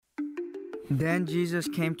Then Jesus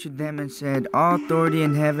came to them and said, "All authority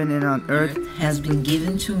in heaven and on earth has been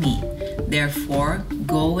given to me. Therefore,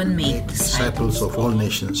 go and make disciples of all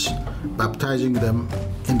nations, baptizing them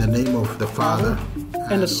in the name of the Father,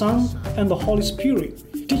 and the Son, and the Holy Spirit,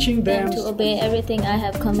 teaching them to obey everything I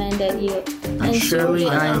have commanded you. And surely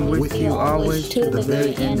I am with you always to the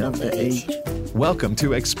very end of the age." Welcome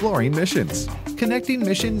to Exploring Missions, connecting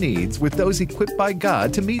mission needs with those equipped by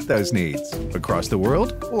God to meet those needs, across the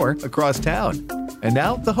world or across town. And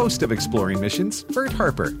now, the host of Exploring Missions, Bert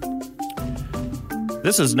Harper.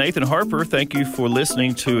 This is Nathan Harper. Thank you for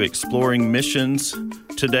listening to Exploring Missions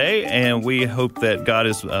today, and we hope that God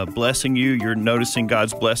is blessing you. You're noticing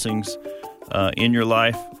God's blessings in your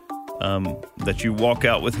life, that you walk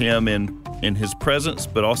out with Him in His presence,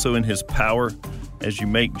 but also in His power as you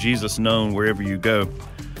make Jesus known wherever you go.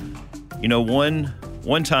 You know,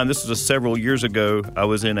 one time, this was several years ago, I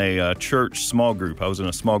was in a church small group. I was in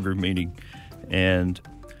a small group meeting, and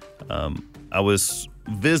I was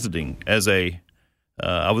visiting as I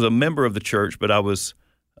was a member of the church, but it was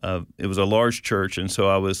a large church, and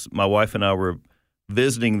so my wife and I were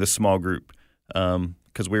visiting the small group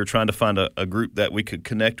because we were trying to find a group that we could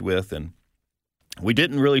connect with, and we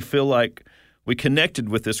didn't really feel like we connected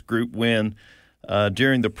with this group when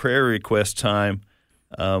during the prayer request time,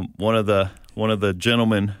 one of the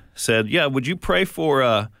gentlemen said, "Yeah, would you pray for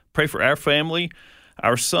our family?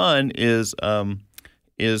 Our son is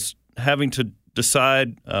having to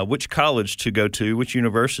decide which college to go to, which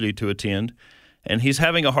university to attend, and he's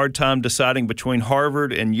having a hard time deciding between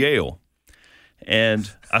Harvard and Yale."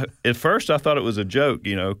 And at first I thought it was a joke,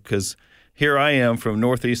 because here I am from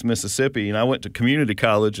Northeast Mississippi, and I went to community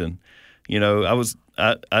college, and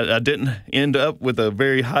I didn't end up with a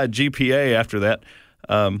very high GPA after that.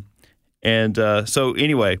 So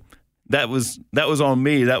anyway, that was on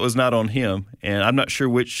me. That was not on him, and I'm not sure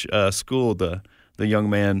which school the young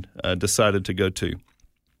man decided to go to.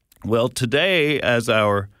 Well, today, as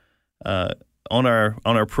on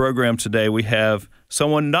our program today, we have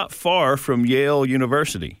someone not far from Yale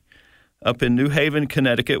University. Up in New Haven,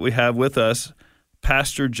 Connecticut, we have with us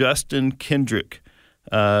Pastor Justin Kendrick.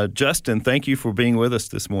 Justin, thank you for being with us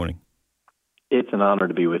this morning. It's an honor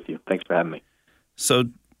to be with you. Thanks for having me. So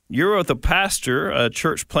you're the pastor, a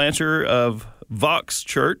church planter of Vox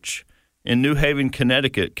Church in New Haven,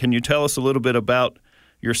 Connecticut. Can you tell us a little bit about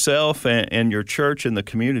yourself and your church and the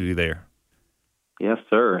community there? Yes,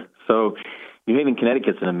 sir. So New Haven,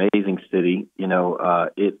 Connecticut's an amazing city.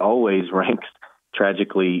 It always ranks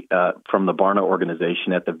tragically from the Barna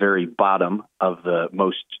organization at the very bottom of the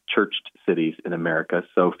most churched cities in America.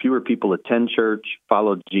 So fewer people attend church,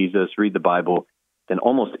 follow Jesus, read the Bible than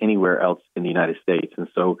almost anywhere else in the United States. And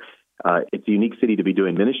so it's a unique city to be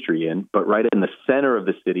doing ministry in, but right in the center of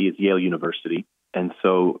the city is Yale University. And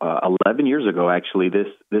so 11 years ago, actually,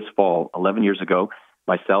 this fall, 11 years ago,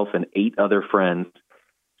 myself and 8 other friends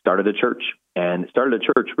started a church, and started a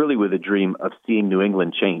church really with a dream of seeing New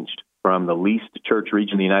England changed from the least church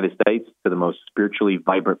region in the United States to the most spiritually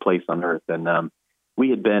vibrant place on earth. And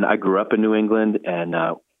I grew up in New England, and,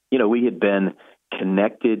 we had been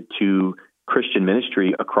connected to Christian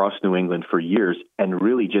ministry across New England for years and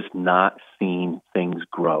really just not seen things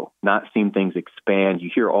grow, not seen things expand. You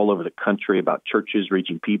hear all over the country about churches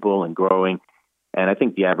reaching people and growing. And I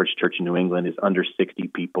think the average church in New England is under 60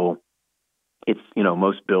 people. It's,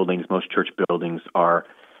 most church buildings are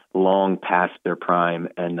long past their prime.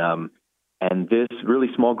 And this really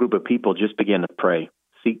small group of people just began to pray,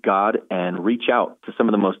 seek God, and reach out to some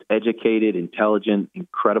of the most educated, intelligent,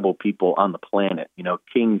 incredible people on the planet.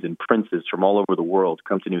 Kings and princes from all over the world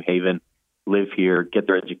come to New Haven, live here, get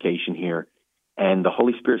their education here. And the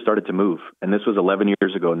Holy Spirit started to move. And this was 11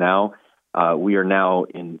 years ago now. We are now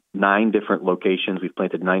in 9 different locations. We've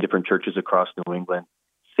planted 9 different churches across New England.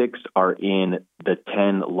 6 are in the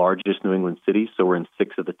 10 largest New England cities. So we're in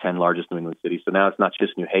 6 of the 10 largest New England cities. So now it's not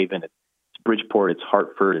just New Haven. It's Bridgeport, it's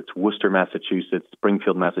Hartford, it's Worcester, Massachusetts,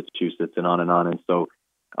 Springfield, Massachusetts, and on and on. And so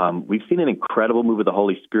we've seen an incredible move of the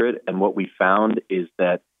Holy Spirit. And what we found is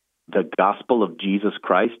that the gospel of Jesus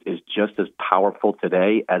Christ is just as powerful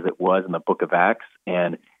today as it was in the book of Acts.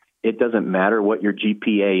 And it doesn't matter what your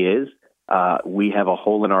GPA is. We have a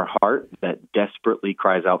hole in our heart that desperately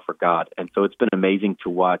cries out for God. And so it's been amazing to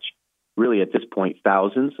watch, really at this point,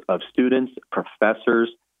 thousands of students, professors,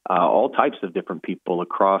 all types of different people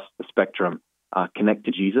across the spectrum connect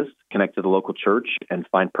to Jesus, connect to the local church, and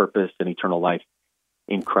find purpose and eternal life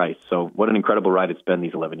in Christ. So what an incredible ride it's been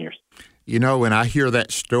these 11 years. When I hear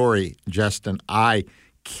that story, Justin, I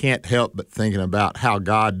can't help but thinking about how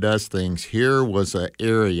God does things. Here was an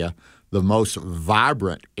area, the most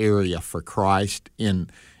vibrant area for Christ in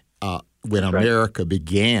when America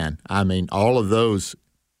began. I mean, all of those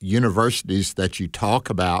universities that you talk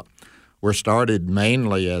about were started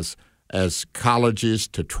mainly as colleges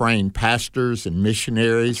to train pastors and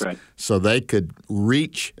missionaries so they could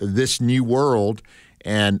reach this new world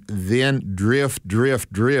and then drift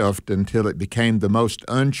until it became the most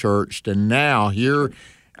unchurched. And now here,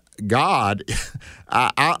 God,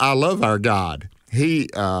 I love our God.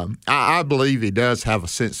 I believe he does have a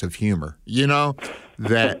sense of humor,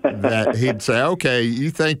 that he'd say, okay, you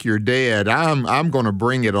think you're dead. I'm going to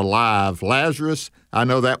bring it alive. Lazarus, I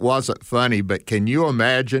know that wasn't funny, but can you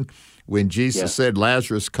imagine when Jesus said,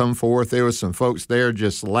 Lazarus, come forth? There was some folks there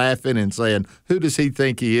just laughing and saying, who does he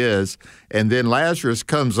think he is? And then Lazarus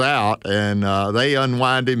comes out and they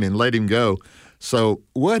unwind him and let him go. So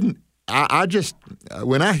when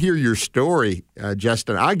I hear your story,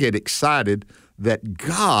 Justin, I get excited that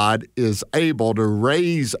God is able to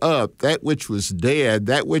raise up that which was dead,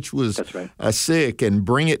 that which was sick, and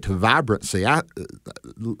bring it to vibrancy.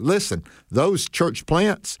 Listen, those church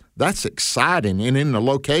plants, that's exciting. And in the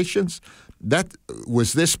locations,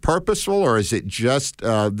 was this purposeful, or is it just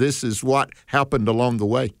this is what happened along the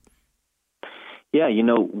way? Yeah,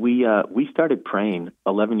 we started praying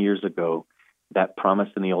 11 years ago that promise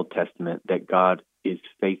in the Old Testament that God is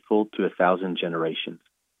faithful to 1,000 generations.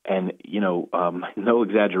 And, no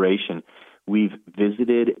exaggeration, we've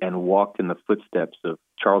visited and walked in the footsteps of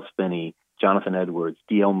Charles Finney, Jonathan Edwards,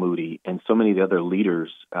 D.L. Moody, and so many of the other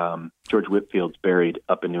leaders. George Whitfield's buried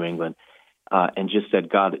up in New England, and just said,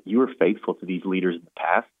 God, you were faithful to these leaders in the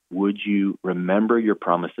past. Would you remember your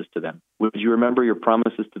promises to them? Would you remember your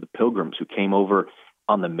promises to the Pilgrims who came over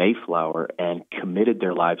on the Mayflower and committed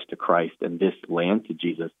their lives to Christ and this land to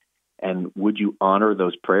Jesus? And would you honor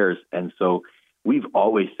those prayers? And so we've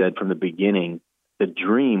always said from the beginning, the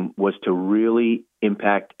dream was to really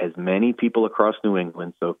impact as many people across New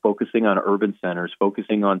England. So focusing on urban centers,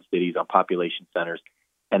 focusing on cities, on population centers,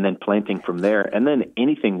 and then planting from there. And then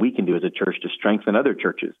anything we can do as a church to strengthen other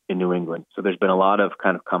churches in New England. So there's been a lot of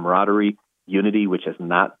kind of camaraderie, unity, which has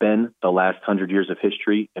not been the last 100 years of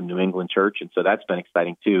history in New England church. And so that's been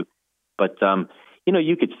exciting too. But,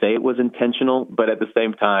 you could say it was intentional, but at the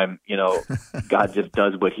same time, God just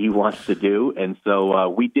does what he wants to do. And so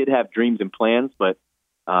we did have dreams and plans, but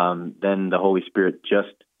then the Holy Spirit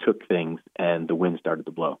just took things and the wind started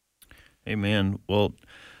to blow. Amen. Well,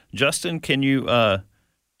 Justin, can you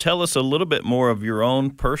tell us a little bit more of your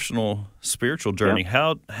own personal spiritual journey?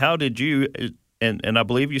 Yeah. How did you, and I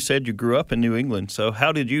believe you said you grew up in New England, so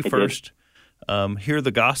how did you first hear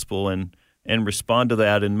the gospel and respond to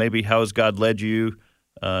that, and maybe how has God led you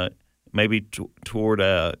maybe toward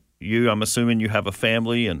you? I'm assuming you have a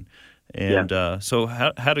family, so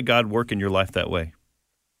how did God work in your life that way?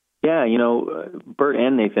 Yeah, Bert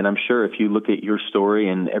and Nathan, I'm sure if you look at your story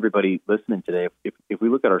and everybody listening today, if we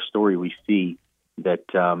look at our story, we see that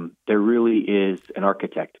there really is an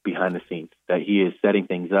architect behind the scenes, that he is setting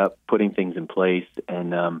things up, putting things in place.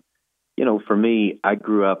 And, for me, I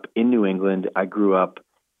grew up in New England. I grew up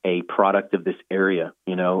a product of this area,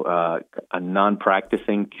 a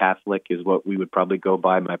non-practicing Catholic is what we would probably go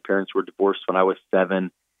by. My parents were divorced when I was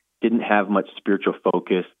 7, didn't have much spiritual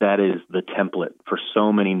focus. That is the template for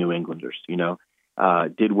so many New Englanders,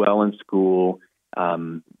 did well in school,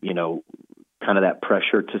 kind of that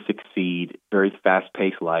pressure to succeed, very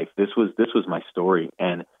fast-paced life. This was my story.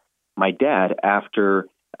 And my dad, after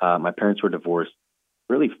my parents were divorced,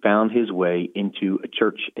 really found his way into a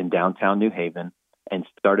church in downtown New Haven and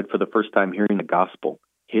started for the first time hearing the gospel.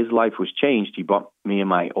 His life was changed. He brought me and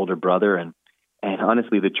my older brother, and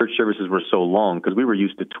honestly, the church services were so long because we were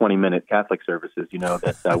used to 20-minute Catholic services,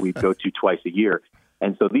 that we'd go to twice a year.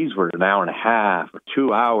 And so these were an hour and a half or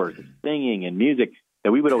 2 hours of singing and music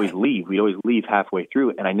that we would always leave. We'd always leave halfway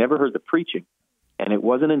through, and I never heard the preaching. And it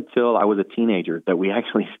wasn't until I was a teenager that we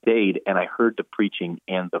actually stayed and I heard the preaching.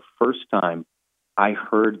 And the first time I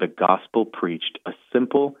heard the gospel preached, a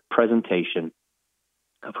simple presentation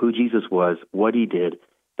of who Jesus was, what he did,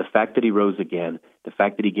 the fact that he rose again, the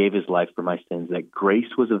fact that he gave his life for my sins, that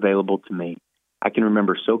grace was available to me. I can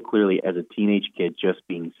remember so clearly as a teenage kid just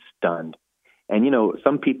being stunned. And,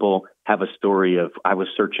 some people have a story of, I was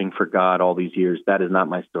searching for God all these years. That is not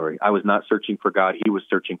my story. I was not searching for God. He was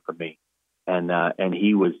searching for me. And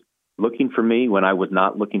he was looking for me when I was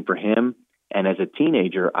not looking for him. And as a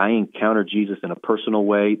teenager, I encountered Jesus in a personal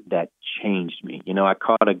way that changed me. I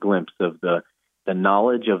caught a glimpse of the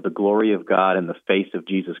knowledge of the glory of God in the face of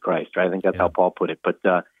Jesus Christ. Right? I think that's how Paul put it. But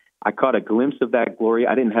I caught a glimpse of that glory.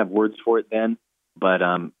 I didn't have words for it then, but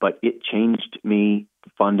it changed me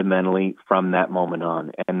fundamentally from that moment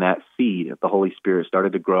on. And that seed of the Holy Spirit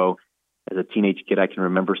started to grow. as a teenage kid, I can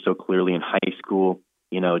remember so clearly in high school,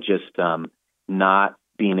 just not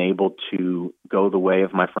being able to go the way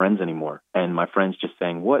of my friends anymore. And my friends just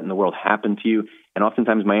saying, what in the world happened to you? And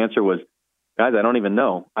oftentimes my answer was, guys, I don't even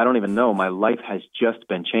know. My life has just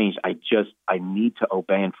been changed. I need to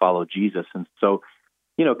obey and follow Jesus. And so,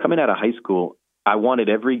 coming out of high school, I wanted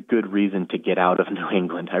every good reason to get out of New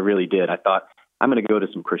England. I really did. I thought, I'm going to go to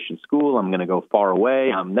some Christian school. I'm going to go far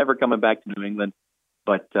away. I'm never coming back to New England.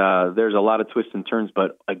 But there's a lot of twists and turns.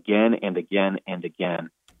 But again and again and again,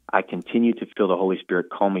 I continue to feel the Holy Spirit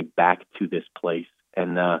call me back to this place.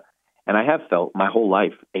 And I have felt my whole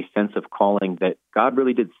life a sense of calling that God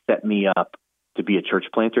really did set me up to be a church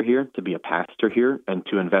planter here, to be a pastor here, and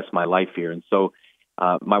to invest my life here. And so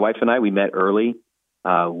my wife and I, we met early.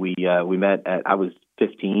 We met I was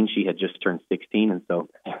 15. She had just turned 16. And so,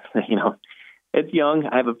 it's young.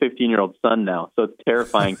 I have a 15-year-old son now, so it's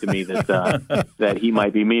terrifying to me that that he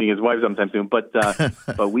might be meeting his wife sometime soon. But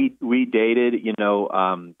we dated,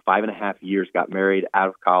 5.5 years, got married out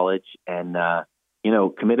of college, and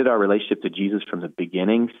committed our relationship to Jesus from the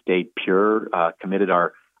beginning. Stayed pure, committed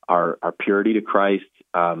our purity to Christ,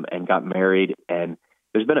 and got married. And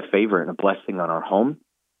there's been a favor and a blessing on our home.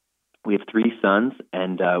 We have 3 sons,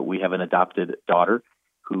 and we have an adopted daughter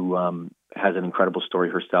who has an incredible story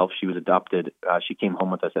herself. She was adopted. She came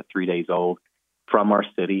home with us at 3 days old from our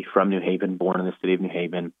city, from New Haven, born in the city of New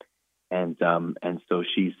Haven. And so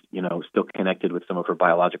she's, still connected with some of her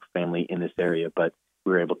biological family in this area, but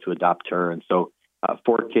we were able to adopt her. And so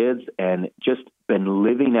 4 kids, and just been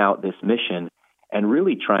living out this mission and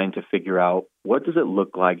really trying to figure out, what does it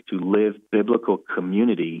look like to live biblical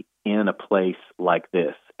community in a place like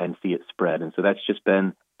this and see it spread? And so that's just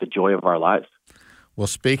been the joy of our lives. Well,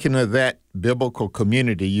 speaking of that biblical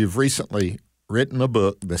community, you've recently written a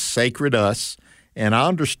book, The Sacred Us, and I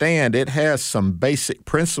understand it has some basic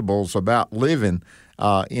principles about living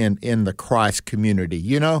in the Christ community.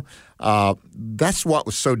 That's what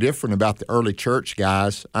was so different about the early church,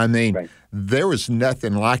 guys. I mean, right. There was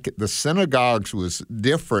nothing like it. The synagogues was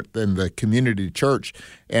different than the community church,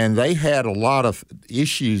 and they had a lot of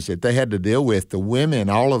issues that they had to deal with. The women,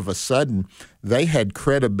 all of a sudden, they had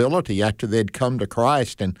credibility after they'd come to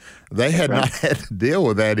Christ, and they had not had to deal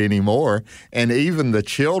with that anymore. And even the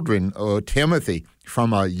children, Timothy,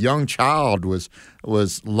 from a young child, was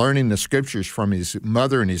learning the scriptures from his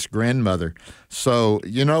mother and his grandmother. So,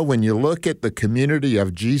 when you look at the community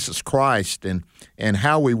of Jesus Christ and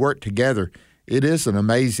how we work together, it is an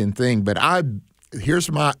amazing thing. But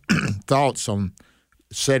here's my thoughts on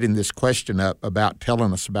setting this question up about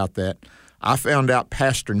telling us about that. I found out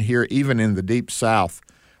pastoring here, even in the Deep South,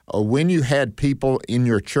 when you had people in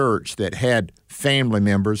your church that had family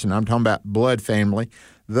members, and I'm talking about blood family,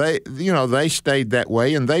 they stayed that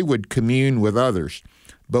way and they would commune with others.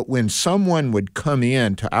 But when someone would come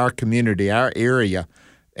into our community, our area,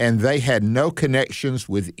 and they had no connections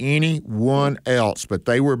with anyone else, but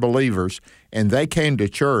they were believers, and they came to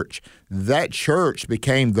church, that church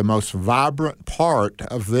became the most vibrant part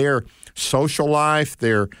of their social life,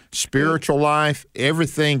 their spiritual life,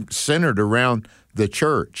 everything centered around the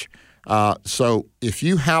church. So if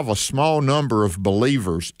you have a small number of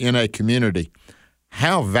believers in a community,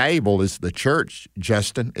 how valuable is the church,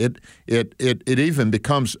 Justin? It even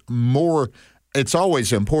becomes more. It's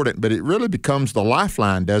always important, but it really becomes the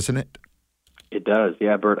lifeline, doesn't it? It does,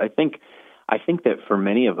 yeah, Bert. I think that for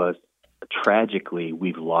many of us, tragically,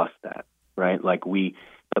 we've lost that, right? Like the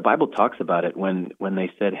Bible talks about it when they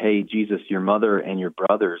said, "Hey, Jesus, your mother and your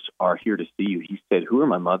brothers are here to see you." He said, "Who are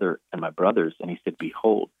my mother and my brothers?" And he said,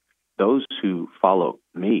 "Behold, those who follow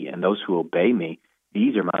me and those who obey me,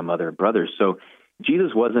 these are my mother and brothers." So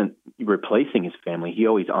Jesus wasn't replacing his family. He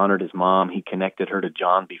always honored his mom. He connected her to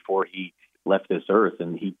John before he left this earth,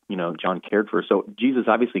 and John cared for her. So Jesus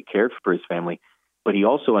obviously cared for his family, but he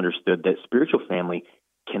also understood that spiritual family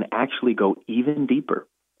can actually go even deeper.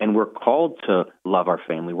 And we're called to love our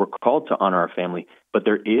family. We're called to honor our family. But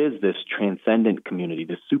there is this transcendent community,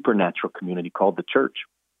 this supernatural community called the church.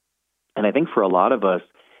 And I think for a lot of us,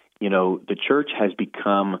 the church has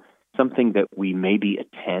become something that we maybe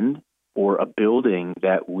attend or a building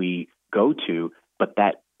that we go to, but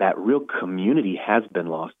that real community has been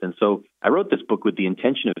lost. And so I wrote this book with the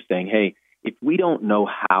intention of saying, hey, if we don't know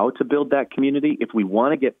how to build that community, if we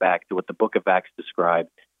want to get back to what the book of Acts described,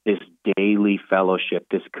 this daily fellowship,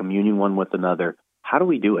 this communion one with another, how do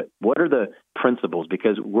we do it? What are the principles?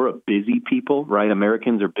 Because we're a busy people, right?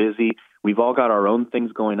 Americans are busy. We've all got our own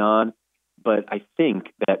things going on. But I think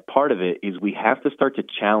that part of it is we have to start to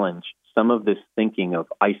challenge some of this thinking of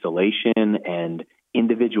isolation and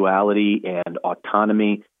individuality and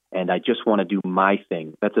autonomy and I just want to do my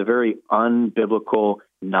thing. That's a very unbiblical,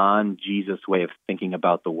 non-Jesus way of thinking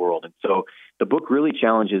about the world. And so the book really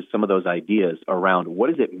challenges some of those ideas around what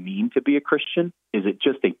does it mean to be a Christian? Is it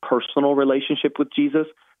just a personal relationship with Jesus?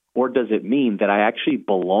 Or does it mean that I actually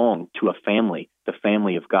belong to a family, the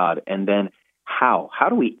family of God? And then how? How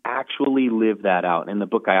do we actually live that out? In the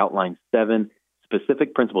book, I outlined 7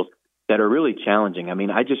 specific principles that are really challenging. I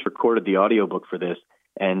mean, I just recorded the audiobook for this,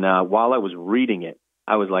 and while I was reading it,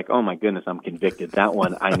 I was like, oh, my goodness, I'm convicted. That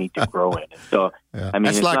one I need to grow in. So, I mean,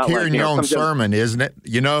 it's like hearing your own sermon, isn't it?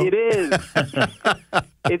 It is.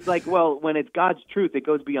 It's like, well, when it's God's truth, it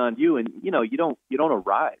goes beyond you, and, you don't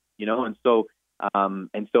arrive, and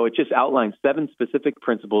so it just outlines 7 specific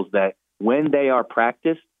principles that when they are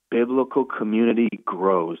practiced, biblical community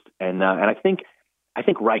grows. And I think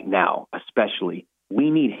right now, especially, we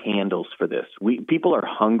need handles for this. People are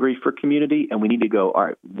hungry for community, and we need to go, all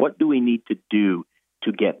right, what do we need to do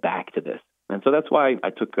to get back to this? And so that's why I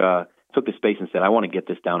took the space and said, I want to get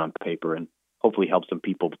this down on paper and hopefully help some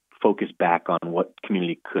people focus back on what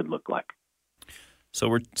community could look like. So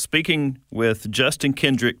we're speaking with Justin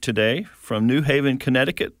Kendrick today from New Haven,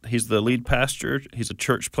 Connecticut. He's the lead pastor. He's a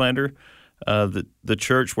church planter. The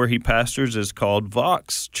church where he pastors is called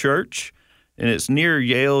Vox Church, and it's near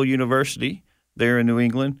Yale University there in New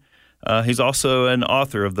England. He's also an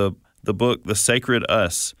author of the book, The Sacred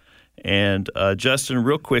Us. And Justin,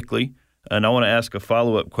 real quickly, and I want to ask a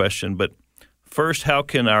follow-up question, but first, how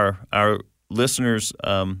can our listeners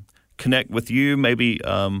connect with you, maybe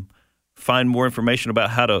find more information about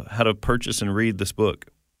how to purchase and read this book?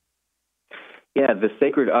 Yeah,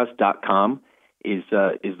 thesacredus.com is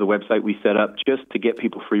the website we set up just to get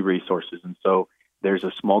people free resources. And so there's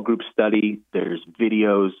a small group study, there's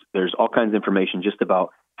videos, there's all kinds of information just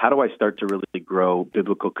about how do I start to really grow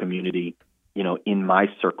biblical community, in my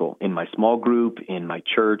circle, in my small group, in my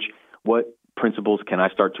church. What principles can I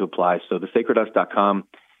start to apply? So thesacredus.com,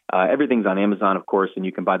 everything's on Amazon, of course, and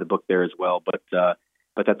you can buy the book there as well. But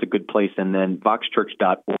that's a good place. And then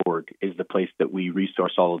voxchurch.org is the place that we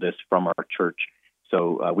resource all of this from our church.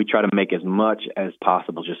 So we try to make as much as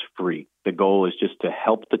possible just free. The goal is just to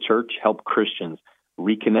help the church, help Christians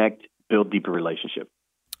reconnect, build deeper relationship.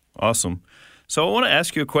 Awesome. So I want to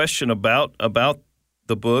ask you a question about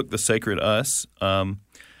the book, The Sacred Us, and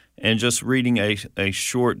just reading a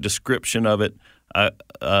short description of it. I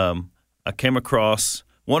came across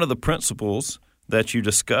one of the principles that you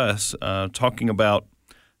discuss, talking about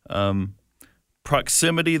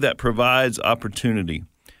proximity that provides opportunity.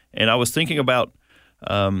 And I was thinking about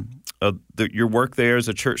your work there as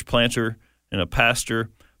a church planter and a pastor,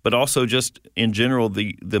 but also just in general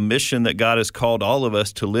the mission that God has called all of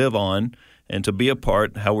us to live on and to be a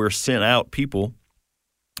part, how we're sent out people.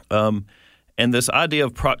 And this idea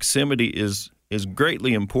of proximity is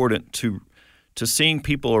greatly important to seeing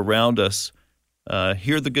people around us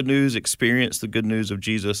hear the good news, experience the good news of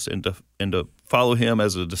Jesus, and to follow him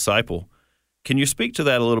as a disciple. Can you speak to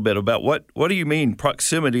that a little bit about what do you mean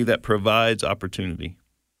proximity that provides opportunity?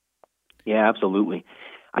 Yeah, absolutely.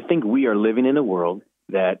 I think we are living in a world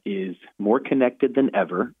that is more connected than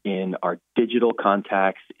ever in our digital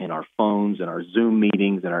contacts, in our phones, in our Zoom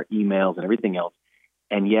meetings, in our emails, and everything else,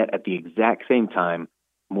 and yet at the exact same time,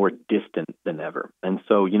 more distant than ever. And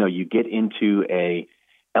so, you get into a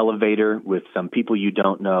elevator with some people you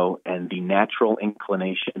don't know, and the natural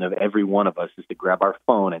inclination of every one of us is to grab our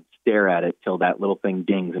phone and stare at it till that little thing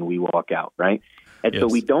dings and we walk out, right? And so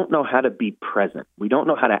we don't know how to be present. We don't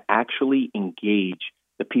know how to actually engage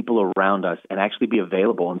the people around us and actually be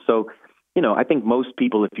available. And so, I think most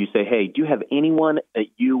people, if you say, hey, do you have anyone that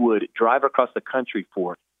you would drive across the country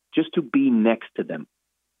for just to be next to them?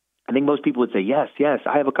 I think most people would say, yes,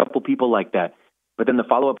 I have a couple people like that. But then the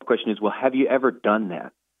follow-up question is, well, have you ever done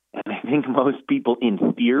that? And I think most people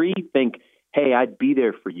in theory think, hey, I'd be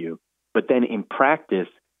there for you. But then in practice,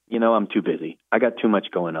 I'm too busy. I got too much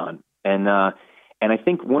going on. And I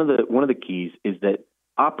think one of the keys is that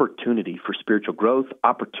opportunity for spiritual growth,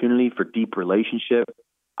 opportunity for deep relationship,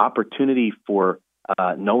 opportunity for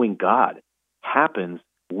knowing God happens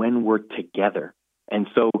when we're together. And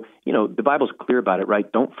so, the Bible's clear about it, right?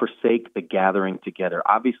 Don't forsake the gathering together.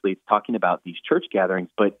 Obviously, it's talking about these church gatherings,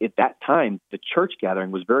 but at that time, the church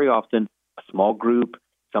gathering was very often a small group,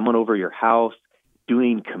 someone over your house,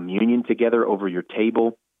 doing communion together over your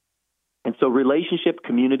table. And so relationship,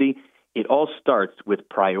 community, it all starts with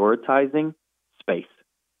prioritizing space,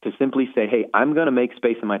 to simply say, hey, I'm going to make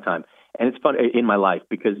space in my time. And it's fun in my life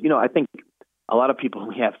because, I think a lot of people,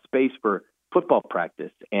 we have space for football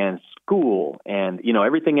practice and school and,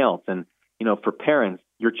 everything else. And, for parents,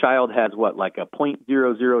 your child has like a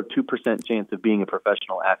 0.002% chance of being a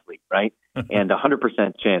professional athlete, right? And a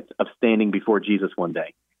 100% chance of standing before Jesus one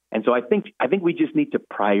day. And so I think we just need to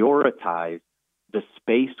prioritize the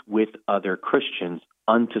space with other Christians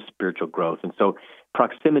unto spiritual growth. And so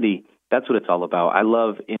proximity, that's what it's all about. I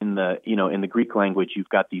love in the Greek language, you've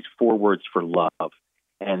got these 4 words for love.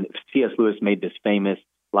 And C.S. Lewis made this famous.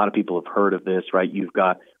 A lot of people have heard of this, right? You've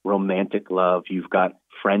got romantic love, you've got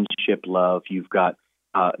friendship love, you've got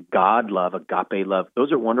God love, agape love.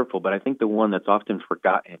 Those are wonderful, but I think the one that's often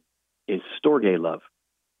forgotten is storge love.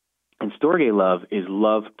 And storge love is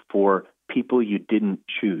love for people you didn't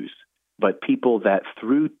choose, but people that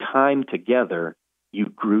through time together you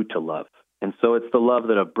grew to love. And so it's the love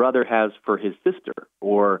that a brother has for his sister,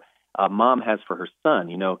 or a mom has for her son.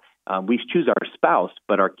 We choose our spouse,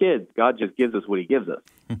 but our kids, God just gives us what he gives us.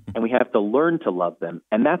 And we have to learn to love them.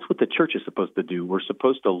 And that's what the church is supposed to do. We're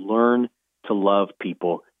supposed to learn to love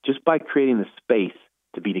people just by creating the space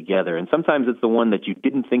to be together. And sometimes it's the one that you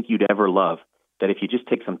didn't think you'd ever love, that if you just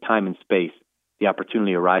take some time and space, the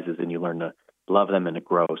opportunity arises and you learn to love them and to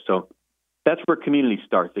grow. So that's where community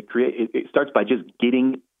starts. It starts by just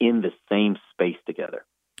getting in the same space together.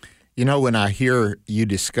 When I hear you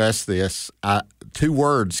discuss this, 2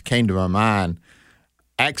 words came to my mind: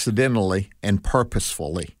 accidentally and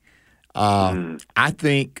purposefully. I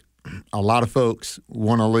think a lot of folks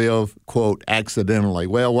want to live, quote, accidentally.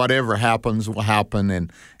 Well, whatever happens will happen,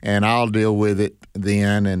 and I'll deal with it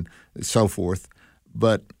then, and so forth.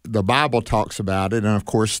 But the Bible talks about it, and of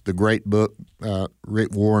course the great book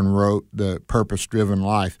Rick Warren wrote, The Purpose-Driven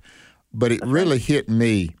Life. But it really hit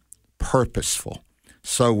me purposeful.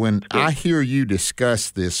 So when I hear you discuss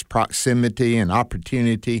this proximity and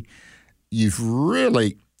opportunity, you've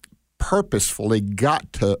really purposefully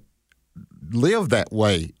got to live that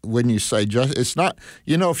way when you say it's not,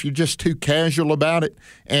 if you're just too casual about it,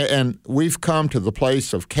 and we've come to the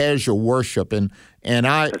place of casual worship, and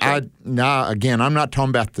now again, I'm not talking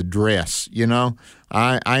about the dress,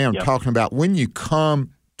 I am talking about when you come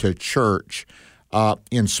to church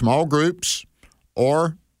in small groups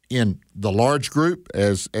or in the large group,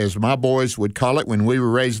 as my boys would call it when we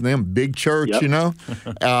were raising them, big church,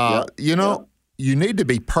 you need to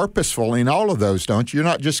be purposeful in all of those, don't you? You're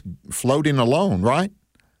not just floating alone, right?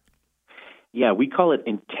 Yeah, we call it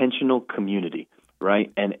intentional community,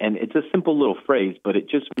 right? And it's a simple little phrase, but it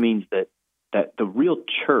just means that the real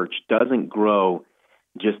church doesn't grow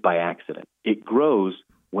just by accident. It grows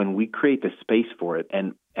when we create the space for it.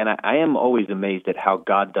 And I am always amazed at how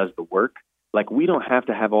God does the work. Like, we don't have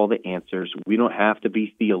to have all the answers. We don't have to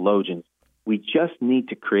be theologians. We just need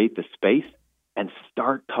to create the space and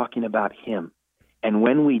start talking about him. And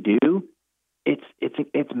when we do, it's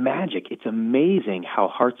magic. It's amazing how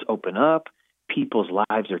hearts open up. People's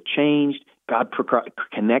lives are changed. God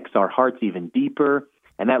connects our hearts even deeper.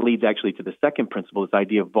 And that leads actually to the second principle, this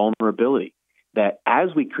idea of vulnerability, that as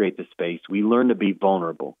we create the space, we learn to be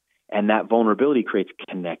vulnerable. And that vulnerability creates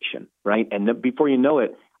connection, right? And before you know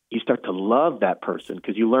it, you start to love that person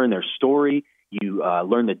because you learn their story. You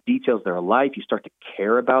learn the details of their life. You start to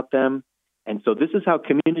care about them. And so this is how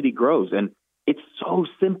community grows. And it's so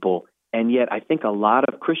simple. And yet I think a lot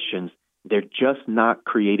of Christians, they're just not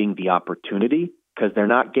creating the opportunity because they're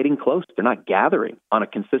not getting close. They're not gathering on a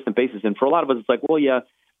consistent basis. And for a lot of us, it's like, well, yeah,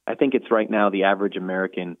 I think it's right now the average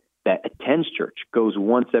American that attends church goes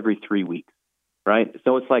once every 3 weeks, right?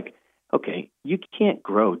 So it's like, okay, you can't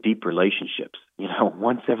grow deep relationships,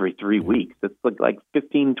 once every 3 weeks. It's like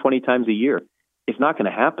 15, 20 times a year. It's not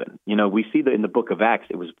going to happen. We see that in the book of Acts,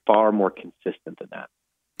 it was far more consistent than that.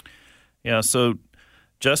 Yeah, so,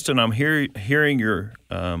 Justin, I'm hearing your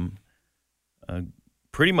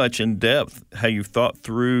pretty much in depth how you've thought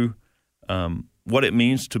through what it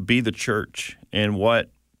means to be the church and what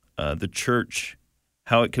the church,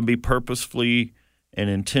 how it can be purposefully and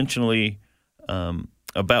intentionally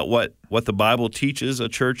about what the Bible teaches a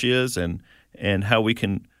church is, and how we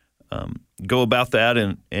can go about that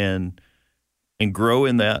and grow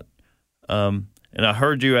in that. And I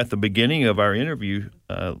heard you at the beginning of our interview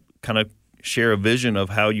kind of share a vision of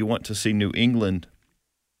how you want to see New England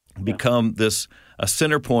become a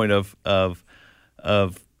center point of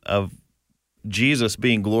Jesus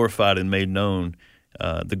being glorified and made known,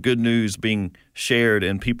 the good news being shared,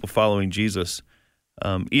 and people following Jesus.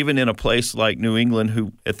 Even in a place like New England,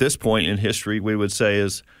 who at this point in history we would say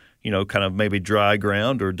is, kind of maybe dry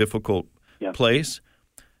ground or difficult place.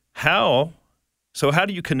 How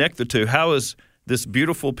do you connect the two? How is this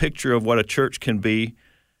beautiful picture of what a church can be,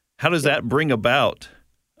 how does that bring about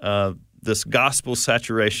this gospel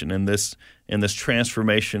saturation and this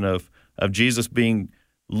transformation of Jesus being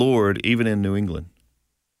Lord even in New England?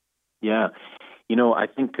 Yeah. I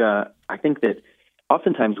think that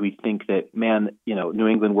oftentimes we think that, man, New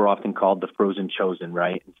England, we're often called the frozen chosen,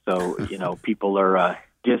 right? And so, people are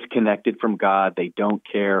disconnected from God. They don't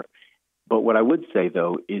care. But what I would say,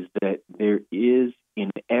 though, is that there is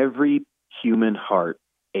in every human heart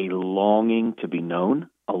a longing to be known,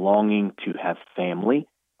 a longing to have family,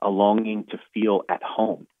 a longing to feel at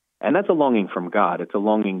home. And that's a longing from God. It's a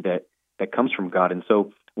longing that comes from God. And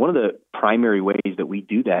so one of the primary ways that we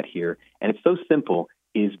do that here, and it's so simple,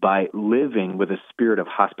 is by living with a spirit of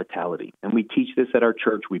hospitality. And we teach this at our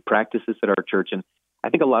church. We practice this at our church. And I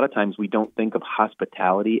think a lot of times we don't think of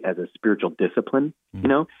hospitality as a spiritual discipline,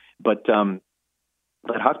 but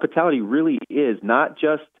hospitality really is not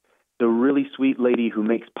just the really sweet lady who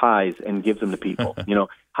makes pies and gives them to people.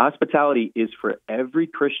 Hospitality is for every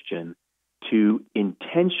Christian to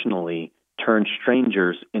intentionally turn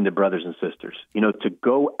strangers into brothers and sisters, to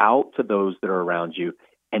go out to those that are around you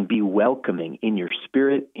and be welcoming in your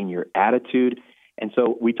spirit, in your attitude. And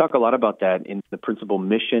so we talk a lot about that in the principle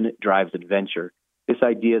mission drives adventure, this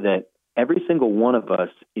idea that every single one of us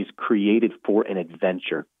is created for an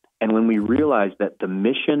adventure. And when we realize that the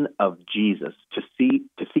mission of Jesus, to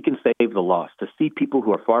seek and save the lost, to see people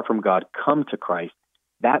who are far from God come to Christ,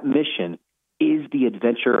 that mission is the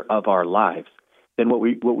adventure of our lives. Then what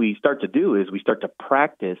we start to do is we start to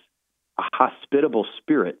practice a hospitable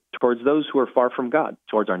spirit towards those who are far from God,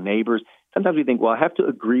 towards our neighbors. Sometimes we think, well, I have to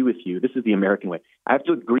agree with you. This is the American way. I have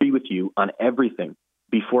to agree with you on everything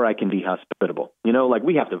before I can be hospitable. Like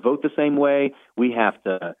we have to vote the same way. We have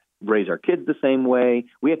to raise our kids the same way.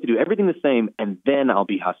 We have to do everything the same, and then I'll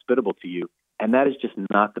be hospitable to you. And that is just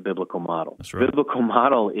not the biblical model. That's right. Biblical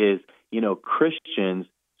model is, Christians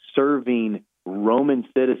serving Roman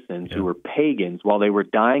citizens who were pagans while they were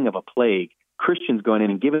dying of a plague, Christians going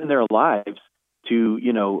in and giving their lives to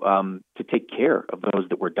take care of those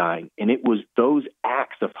that were dying. And it was those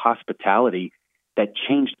acts of hospitality that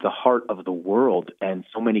changed the heart of the world, and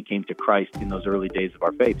so many came to Christ in those early days of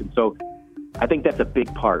our faith. And so I think that's a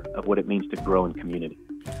big part of what it means to grow in community.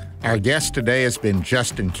 Our guest today has been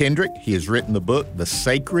Justin Kendrick. He has written the book, The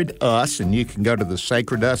Sacred Us, and you can go to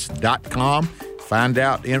thesacredus.com, find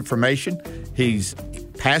out information. He's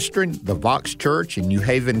pastoring the Vox Church in New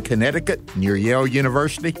Haven, Connecticut, near Yale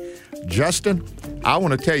University. Justin, I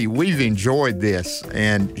want to tell you, we've enjoyed this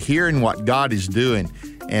and hearing what God is doing.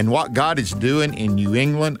 And what God is doing in New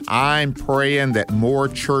England, I'm praying that more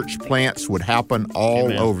church plants would happen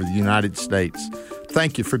all over the United States.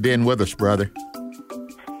 Thank you for being with us, brother.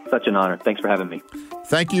 Such an honor. Thanks for having me.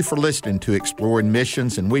 Thank you for listening to Exploring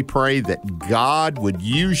Missions, and we pray that God would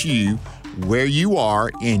use you where you are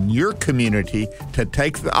in your community to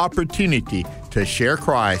take the opportunity to share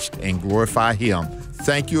Christ and glorify Him.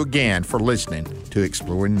 Thank you again for listening to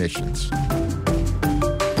Exploring Missions.